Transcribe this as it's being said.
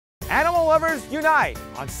Animal lovers unite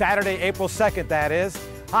on Saturday, April 2nd, that is.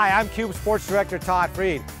 Hi, I'm Kube Sports Director Todd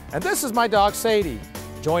Freed, and this is my dog Sadie.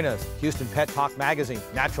 Join us, Houston Pet Talk Magazine,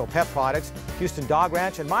 Natural Pet Products, Houston Dog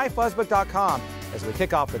Ranch, and MyFuzzBook.com as we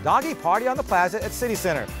kick off the Doggie Party on the Plaza at City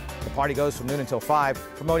Center. The party goes from noon until 5,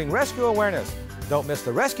 promoting rescue awareness. Don't miss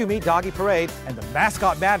the Rescue Me Doggie Parade and the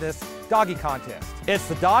Mascot Madness Doggie Contest. It's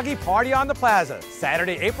the Doggie Party on the Plaza,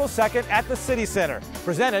 Saturday, April 2nd at the City Center,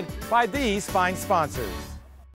 presented by these fine sponsors.